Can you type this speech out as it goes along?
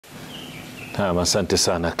Asante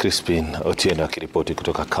sana Crispin Otieno akiripoti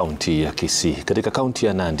kutoka kaunti ya Kisii. Katika kaunti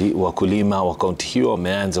ya Nandi, wakulima wa kaunti hiyo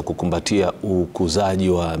wameanza kukumbatia ukuzaji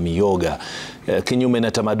wa miyoga kinyume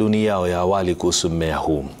na tamaduni yao ya awali kuhusu mmea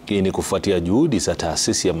huu. Hii ni kufuatia juhudi za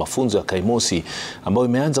taasisi ya mafunzo ya Kaimosi ambayo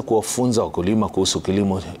imeanza kuwafunza wakulima kuhusu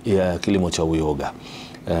kilimo cha uyoga.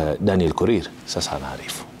 Daniel Korir sasa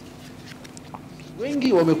anaarifu.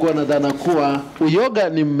 Wengi wamekuwa na dhana kuwa uyoga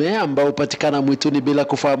ni mmea ambao hupatikana mwituni bila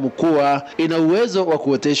kufahamu kuwa ina uwezo wa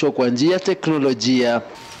kuoteshwa kwa njia ya teknolojia.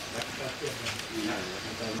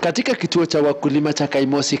 Katika kituo cha wakulima cha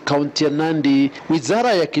Kaimosi, kaunti ya Nandi,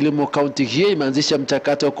 wizara ya kilimo kaunti hiyo imeanzisha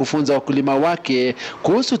mchakato wa kufunza wakulima wake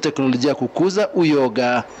kuhusu teknolojia ya kukuza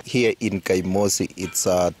uyoga. Here in Kaimosi, it's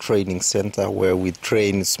a training center where we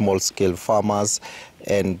train small-scale farmers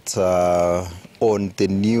and on the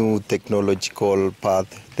new technological path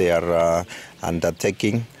they are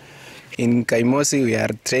undertaking. In Kaimosi, we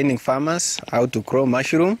are training farmers how to grow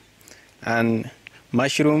mushroom, and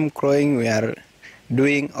mushroom growing we are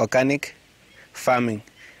doing organic farming.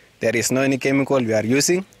 There is no any chemical we are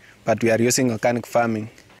using, but we are using organic farming.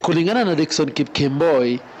 Kulingana na Dickson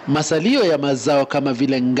Kipkemboi, masalio ya mazao kama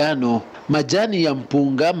vile ngano, majani ya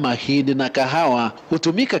mpunga, mahindi na kahawa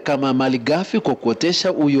hutumika kama malighafi kwa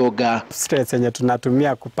kuotesha uyoga. Stress yenye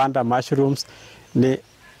tunatumia kupanda mushrooms ni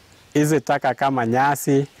hizi taka kama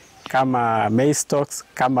nyasi, kama maize stalks,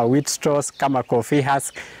 kama wheat straws, kama coffee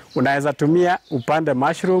husk. Unaweza tumia upande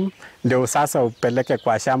mushroom ndio sasa upeleke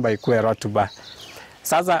kwa shamba ikuwe rotuba.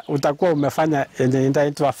 Sasa utakuwa umefanya yenye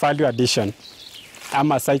inaitwa value addition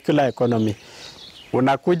ama circular economy.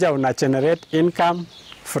 Unakuja una generate income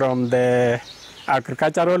from the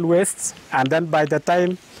agricultural wastes, and then by the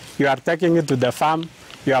time you are taking it to the farm,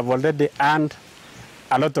 you have already earned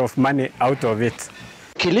a lot of money out of it.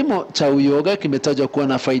 Kilimo cha uyoga kimetajwa kuwa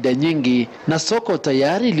na faida nyingi na soko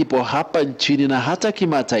tayari lipo hapa nchini na hata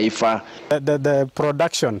kimataifa. The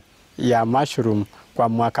production ya mushroom kwa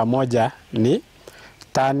mwaka moja ni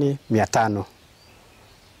tani 500.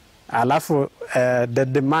 Alafu the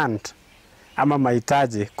demand ama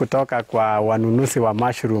mahitaji kutoka kwa wanunuzi wa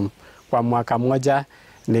mushroom kwa mwaka moja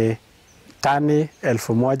ni tani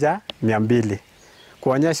 1200.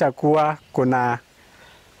 Kuonyesha kuwa kuna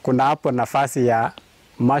hapo nafasi ya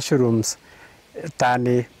mushrooms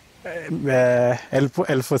tani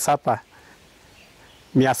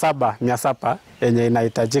 700 yenye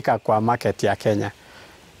inahitajika kwa market ya Kenya.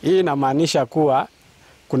 Hii inamaanisha kuwa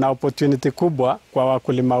kuna opportunity kubwa kwa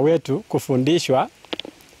wakulima wetu kufundishwa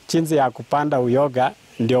jinsi ya kupanda uyoga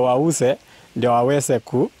ndio wauze, ndio waweze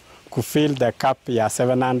kufill the cap ya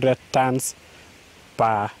 700 tons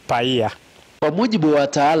per year. Kwa mujibu wa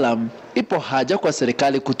wataalam, ipo haja kwa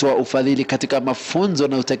serikali kutoa ufadhili katika mafunzo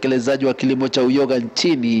na utekelezaji wa kilimo cha uyoga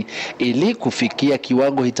nchini ili kufikia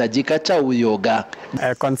kiwango hitajika cha uyoga.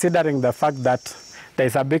 Considering the fact that there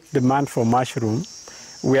is a big demand for mushroom,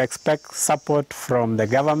 we expect support from the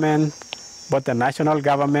government, both the national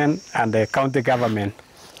government and the county government,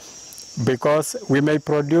 because we may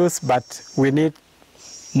produce, but we need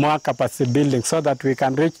more capacity building so that we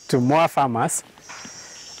can reach to more farmers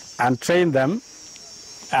and train them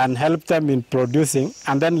and help them in producing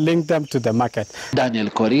and then link them to the market. Daniel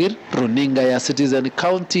Korir, runinga ya Citizen,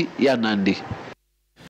 County ya Nandi.